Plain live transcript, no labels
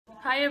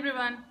Hi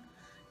everyone.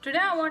 Today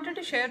I wanted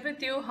to share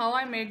with you how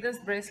I made this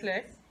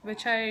bracelet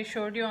which I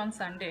showed you on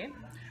Sunday.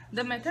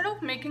 The method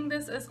of making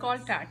this is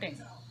called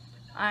tatting,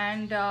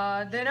 and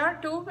there are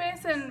two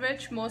ways in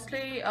which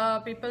mostly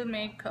people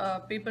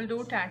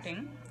do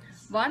tatting.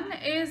 One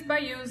is by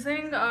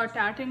using a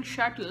tatting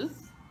shuttle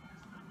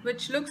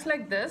which looks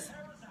like this.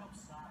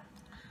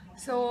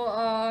 So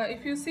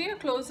if you see a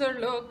closer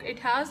look, it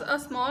has a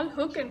small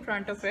hook in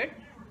front of it,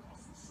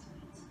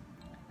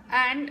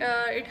 and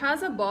it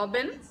has a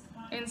bobbin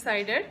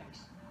inside it.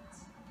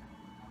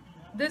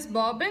 In this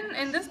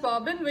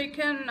bobbin we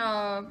can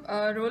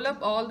roll up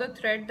all the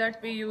thread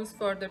that we use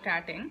for the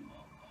tatting.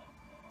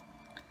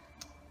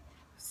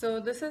 So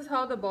this is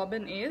how the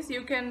bobbin is.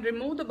 You can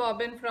remove the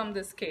bobbin from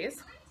this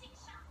case.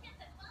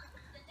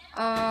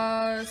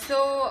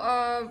 Actually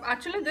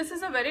this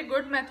is a very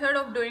good method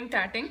of doing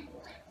tatting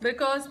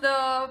because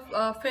the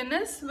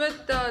finesse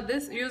with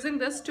this using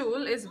this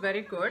tool is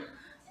very good,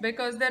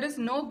 because there is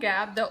no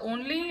gap. The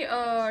only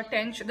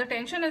the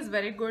tension is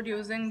very good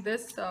using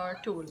this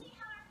tool.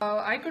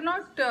 I could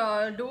not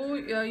do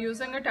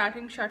using a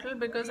tatting shuttle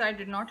because I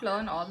did not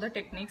learn all the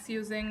techniques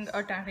using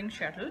a tatting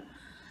shuttle.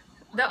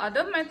 The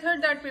other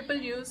method that people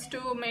use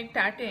to make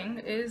tatting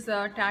is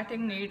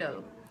tatting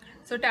needle.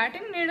 So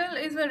tatting needle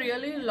is a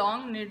really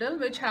long needle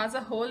which has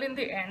a hole in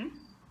the end.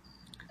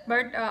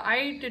 But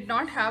I did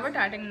not have a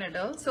tatting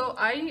needle, so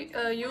I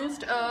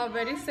used a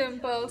very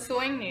simple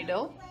sewing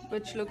needle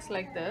which looks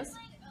like this.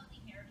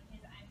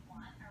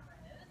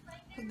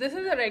 This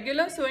is a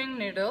regular sewing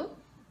needle.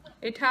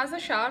 It has a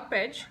sharp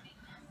edge.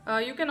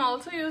 You can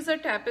also use a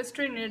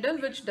tapestry needle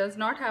which does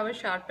not have a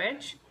sharp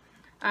edge,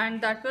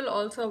 and that will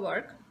also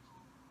work.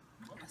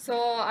 So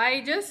I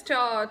just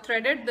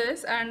threaded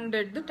this and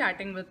did the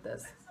tatting with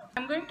this.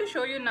 I'm going to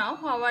show you now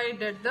how I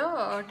did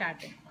the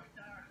tatting.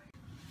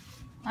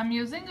 I'm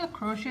using a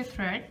crochet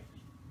thread.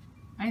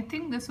 I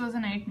think this was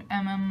an 8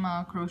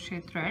 mm crochet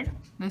thread.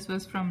 This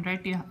was from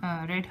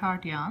Red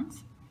Heart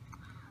Yarns.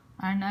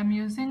 And I'm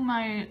using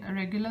my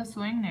regular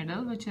sewing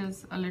needle, which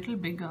is a little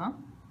bigger.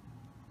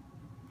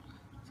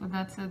 So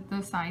that's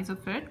the size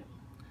of it.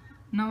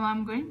 Now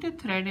I'm going to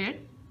thread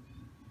it,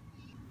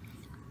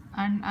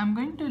 and I'm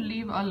going to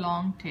leave a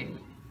long tail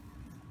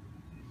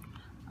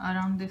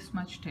around this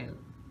much tail.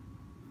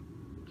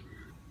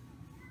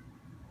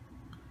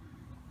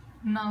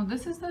 Now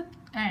this is the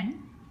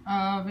end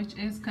which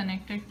is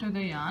connected to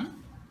the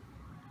yarn,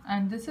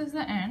 and this is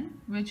the end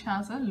which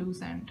has a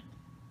loose end.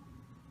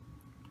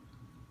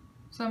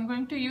 So I'm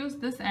going to use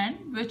this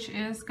end which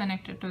is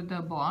connected to the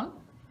ball.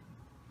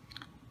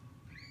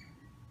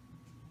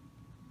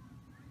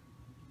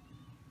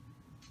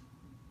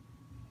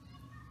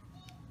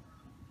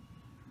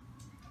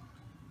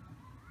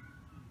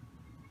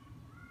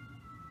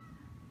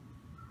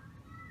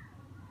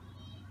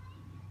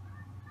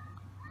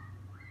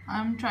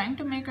 I'm trying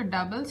to make a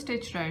double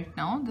stitch right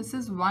now. This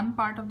is one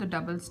part of the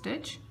double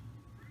stitch.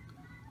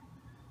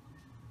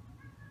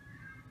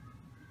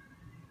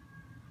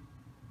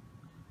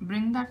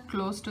 Bring that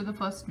close to the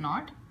first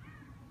knot.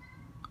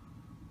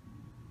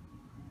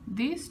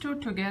 These two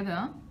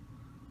together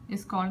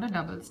is called a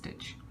double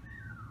stitch,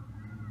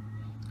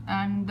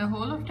 and the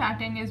whole of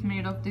tatting is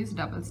made of these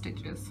double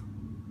stitches.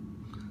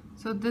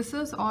 So this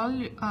is all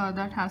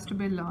that has to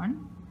be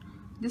learned.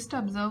 Just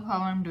observe how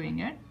I'm doing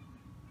it.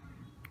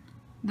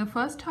 The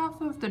first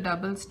half of the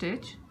double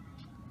stitch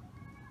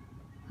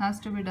has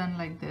to be done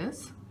like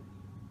this.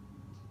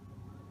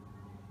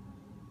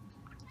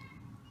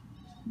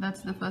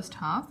 That's the first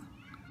half,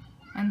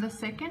 and the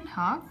second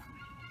half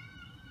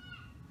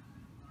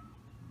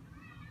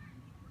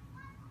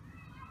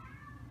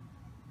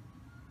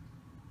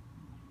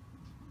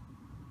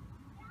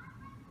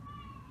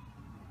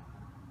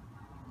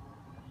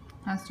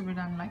has to be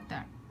done like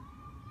that.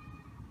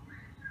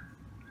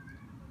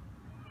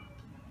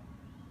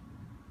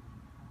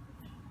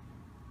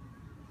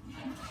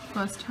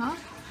 First half,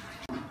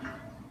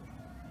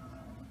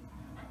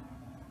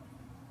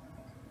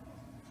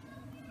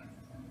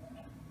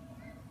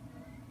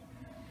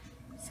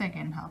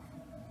 second half.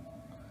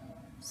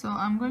 So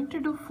I'm going to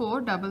do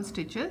 4 double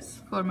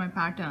stitches for my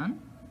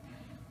pattern.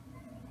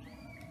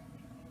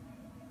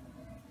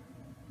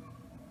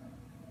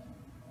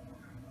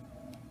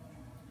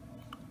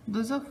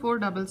 Those are 4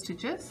 double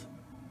stitches.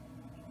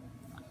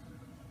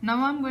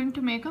 Now I'm going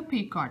to make a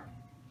picot.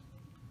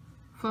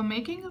 For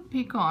making a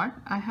picot,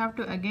 I have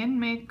to again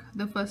make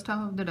the first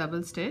half of the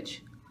double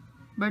stitch,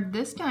 but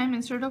this time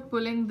instead of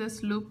pulling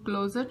this loop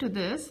closer to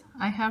this,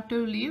 I have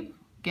to leave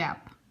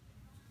gap,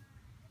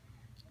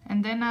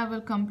 and then I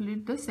will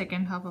complete the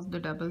second half of the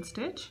double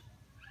stitch,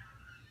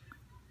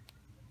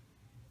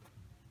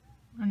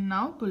 and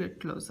now pull it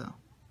closer,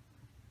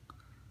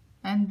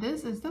 and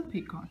this is the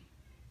picot,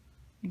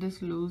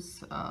 this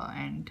loose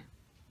end.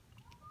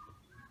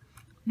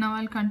 Now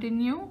I'll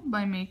continue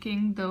by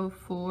making the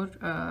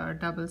 4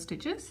 double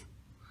stitches.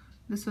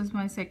 This was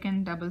my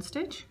second double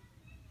stitch.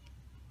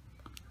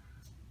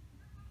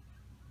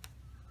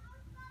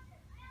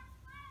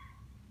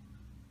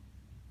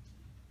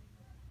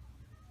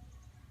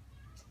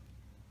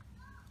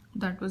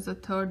 that was the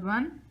third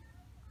one.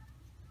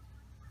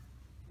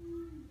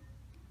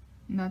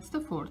 That's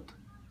the fourth.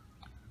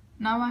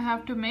 Now I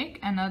have to make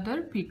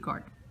another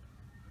picot.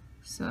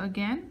 So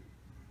again,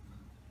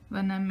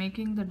 when I'm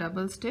making the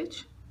double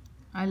stitch,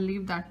 I'll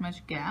leave that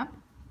much gap,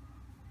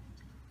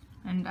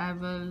 and I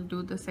will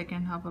do the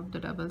second half of the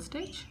double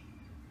stitch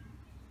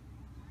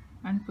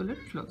and pull it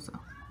closer.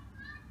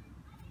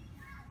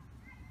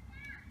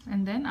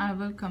 And then I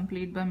will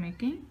complete by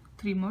making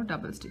 3 more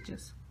double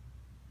stitches.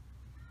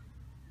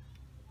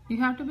 You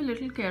have to be a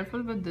little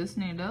careful with this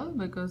needle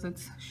because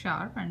it's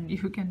sharp and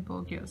you can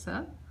poke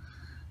yourself.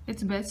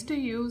 It's best to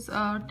use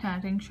a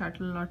tatting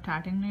shuttle or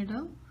tatting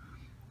needle,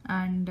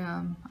 and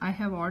I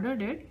have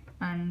ordered it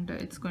and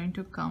it's going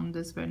to come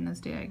this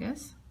Wednesday, I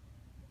guess.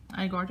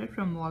 I got it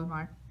from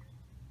Walmart.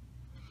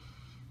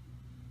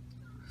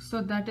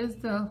 So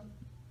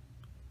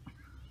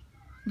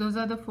those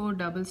are the 4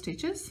 double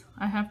stitches.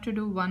 I have to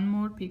do one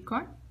more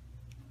picot.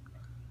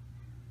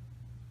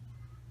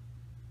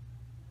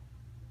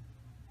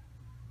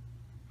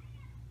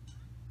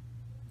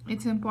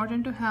 It's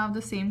important to have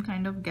the same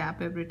kind of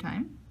gap every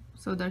time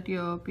so that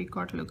your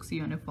picot looks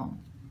uniform.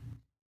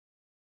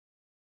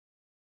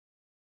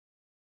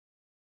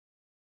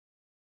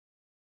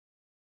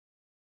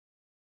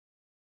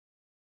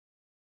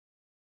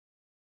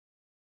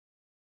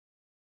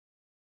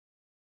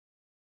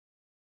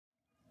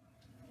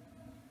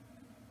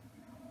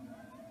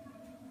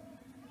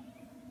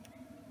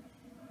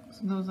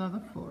 So those are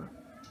the 4.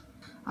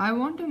 I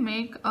want to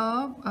make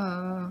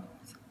a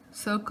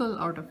circle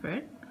out of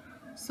it.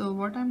 So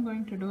what I'm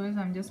going to do is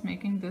I'm just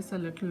making this a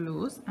little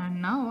loose,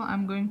 and now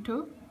I'm going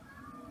to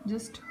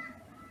just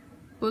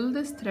pull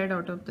this thread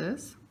out of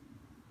this,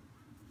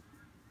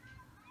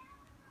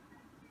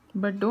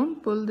 but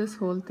don't pull this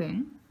whole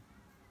thing,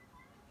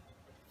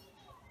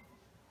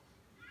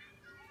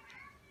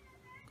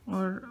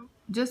 or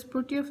just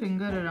put your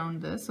finger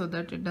around this so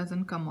that it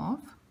doesn't come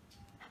off,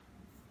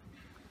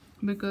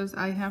 because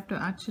I have to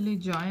actually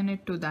join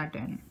it to that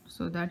end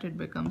so that it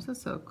becomes a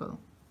circle.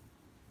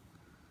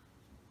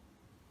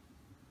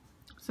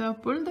 So I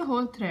pulled the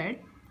whole thread.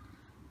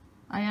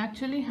 I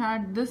actually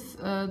had this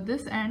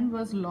end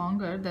was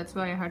longer, that's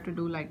why I had to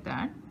do like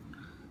that.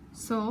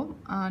 So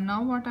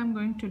now what I'm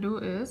going to do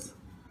is,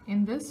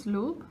 in this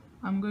loop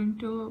I'm going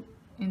to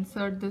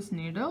insert this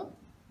needle,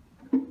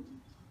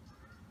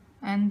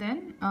 and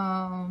then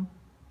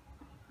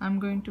I'm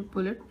going to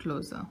pull it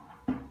closer.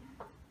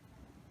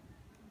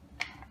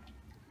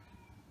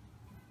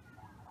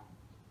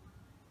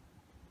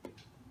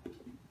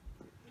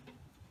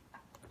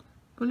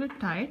 Pull it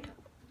tight.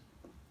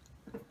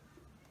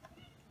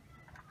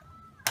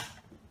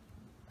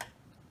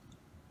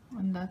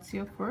 And that's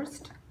your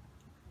first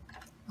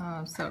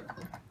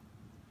circle.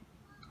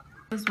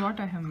 This is what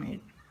I have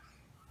made.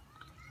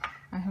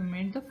 I have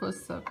made the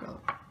first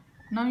circle.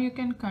 Now you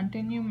can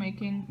continue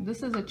making.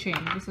 This is a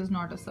chain, this is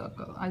not a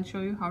circle. I'll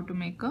show you how to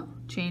make a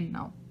chain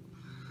now.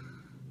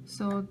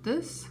 So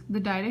the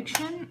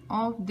direction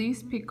of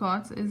these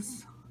picots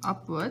is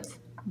upwards,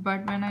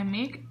 but when I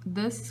make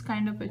this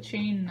kind of a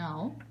chain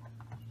now,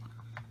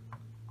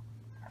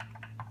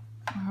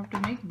 I have to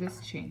make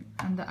this chain,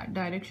 and the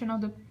direction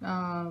of the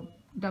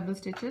double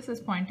stitches is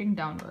pointing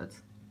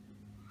downwards.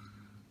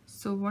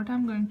 So what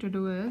I'm going to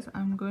do is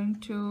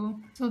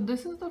so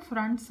this is the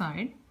front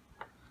side,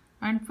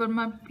 and for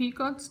my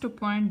picots to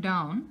point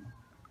down,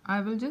 I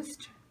will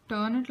just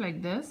turn it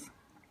like this,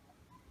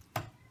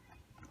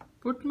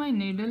 put my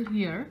needle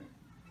here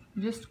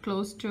just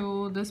close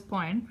to this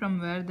point from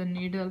where the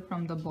needle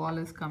from the ball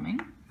is coming,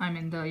 I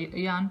mean the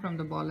yarn from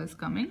the ball is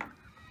coming,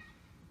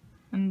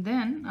 and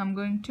then I'm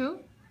going to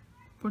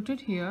put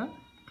it here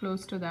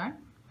close to that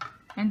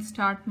and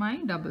start my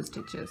double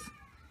stitches.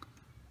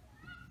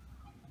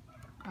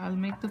 I'll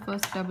make the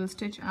first double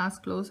stitch as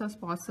close as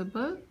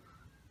possible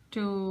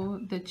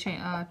to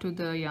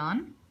the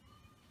yarn.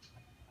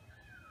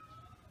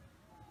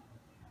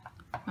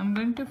 I'm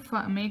going to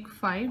make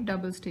 5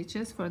 double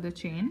stitches for the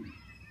chain.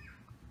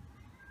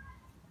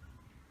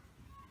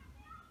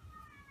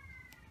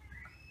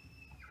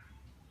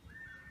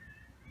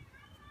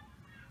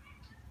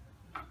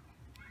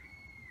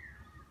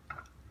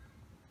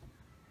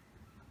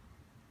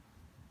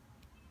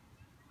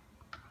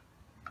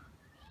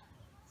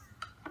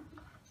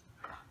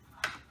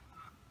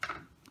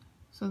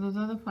 So those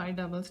are the 5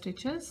 double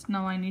stitches.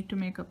 Now I need to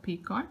make a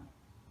picot.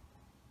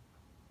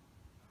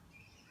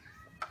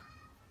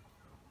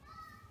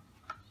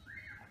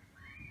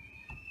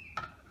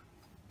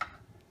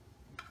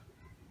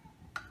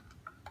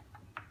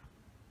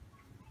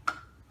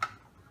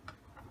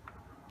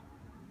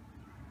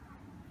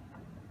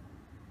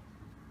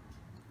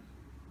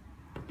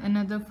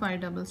 Another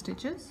 5 double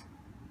stitches.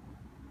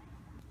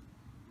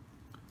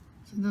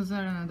 So those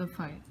are another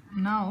 5.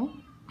 Now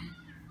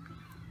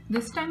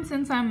this time,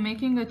 since I'm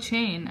making a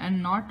chain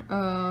and not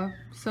a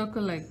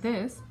circle like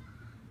this,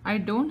 I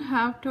don't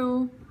have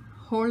to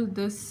hold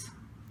this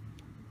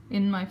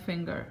in my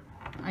finger.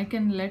 I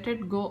can let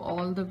it go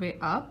all the way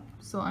up.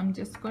 So I'm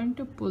just going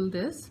to pull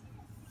this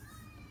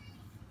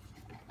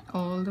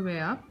all the way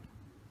up,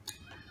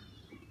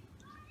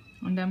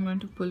 and I'm going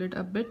to pull it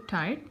a bit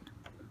tight,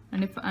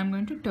 and if I'm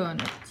going to turn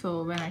it,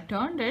 so when I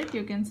turned it,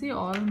 you can see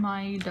all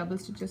my double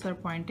stitches are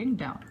pointing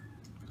down.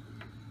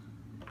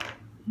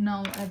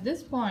 Now at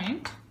this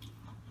point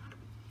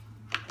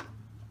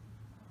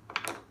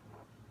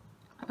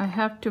I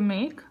have to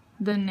make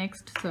the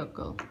next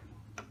circle,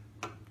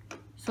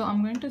 so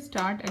I'm going to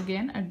start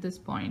again at this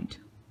point.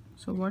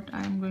 So what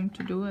I'm going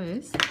to do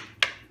is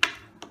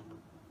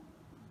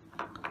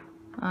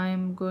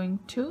I'm going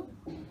to,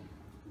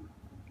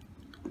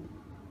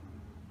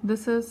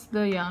 this is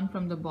the yarn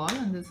from the ball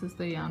and this is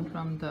the yarn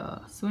from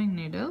the sewing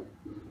needle.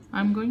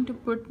 I'm going to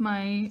put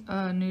my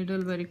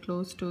needle very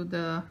close to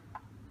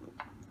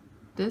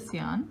this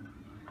yarn,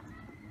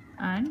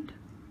 and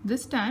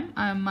this time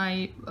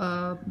my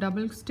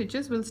double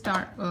stitches will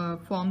start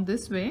form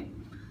this way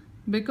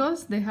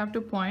because they have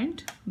to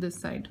point this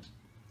side.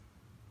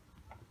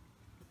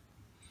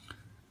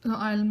 So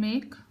I'll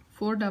make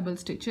 4 double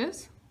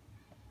stitches.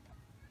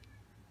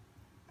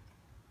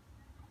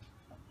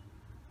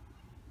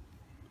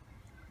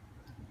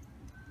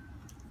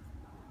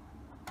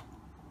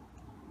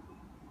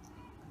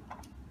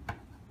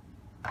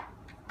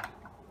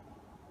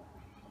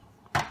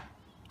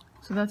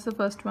 So that's the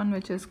first one,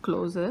 which is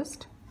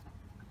closest.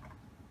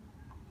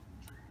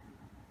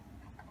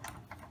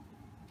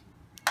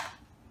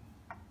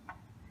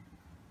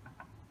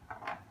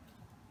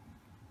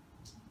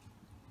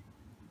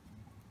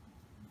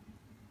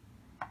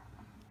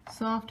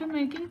 So after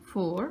making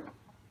 4,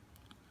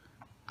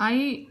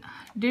 I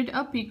did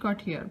a picot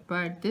here,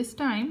 but this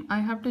time I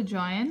have to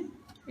join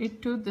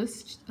it to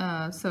this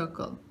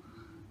circle.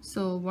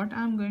 So what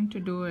I'm going to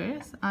do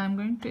is I'm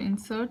going to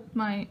insert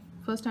my,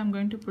 first I'm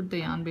going to put the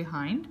yarn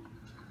behind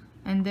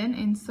and then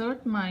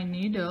insert my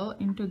needle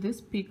into this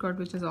picot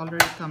which is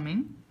already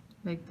coming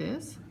like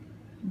this,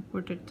 and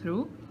put it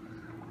through,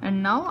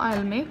 and now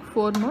I'll make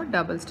 4 more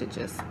double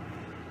stitches.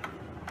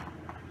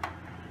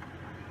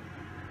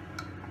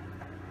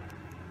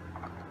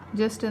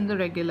 Just in the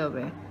regular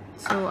way.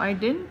 So I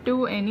didn't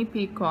do any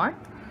picot.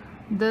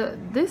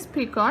 This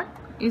picot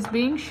is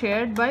being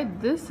shared by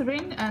this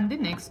ring and the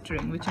next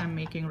ring which I'm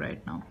making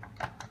right now.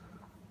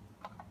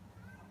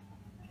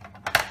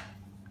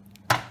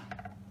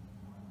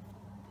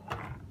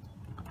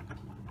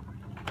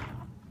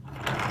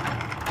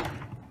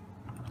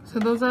 So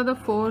those are the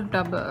 4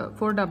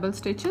 double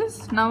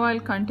stitches. Now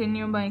I'll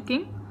continue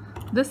making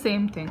the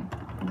same thing.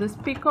 This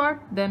picot,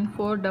 then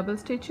 4 double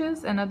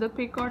stitches, another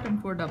picot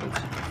and 4 double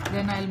stitches.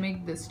 Then I'll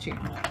make this chain.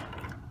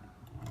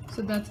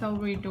 So that's how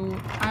we do.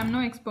 I'm no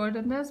expert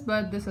in this,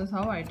 but this is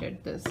how I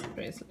did this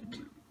bracelet.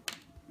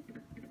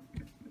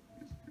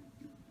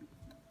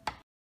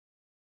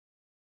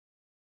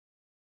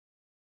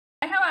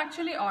 I have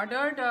actually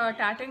ordered a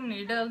tatting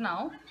needle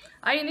now.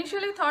 I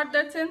initially thought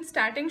that since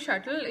tatting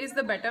shuttle is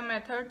the better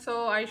method,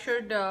 so I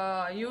should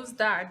use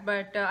that,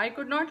 but I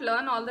could not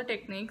learn all the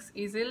techniques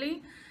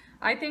easily.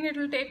 I think it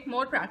will take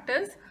more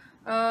practice,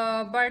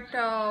 but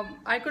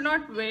I could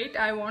not wait.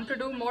 I want to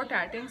do more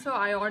tatting, so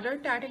I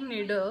ordered tatting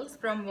needles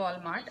from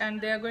Walmart and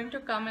they are going to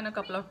come in a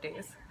couple of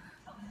days.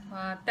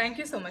 Thank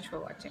you so much for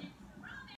watching.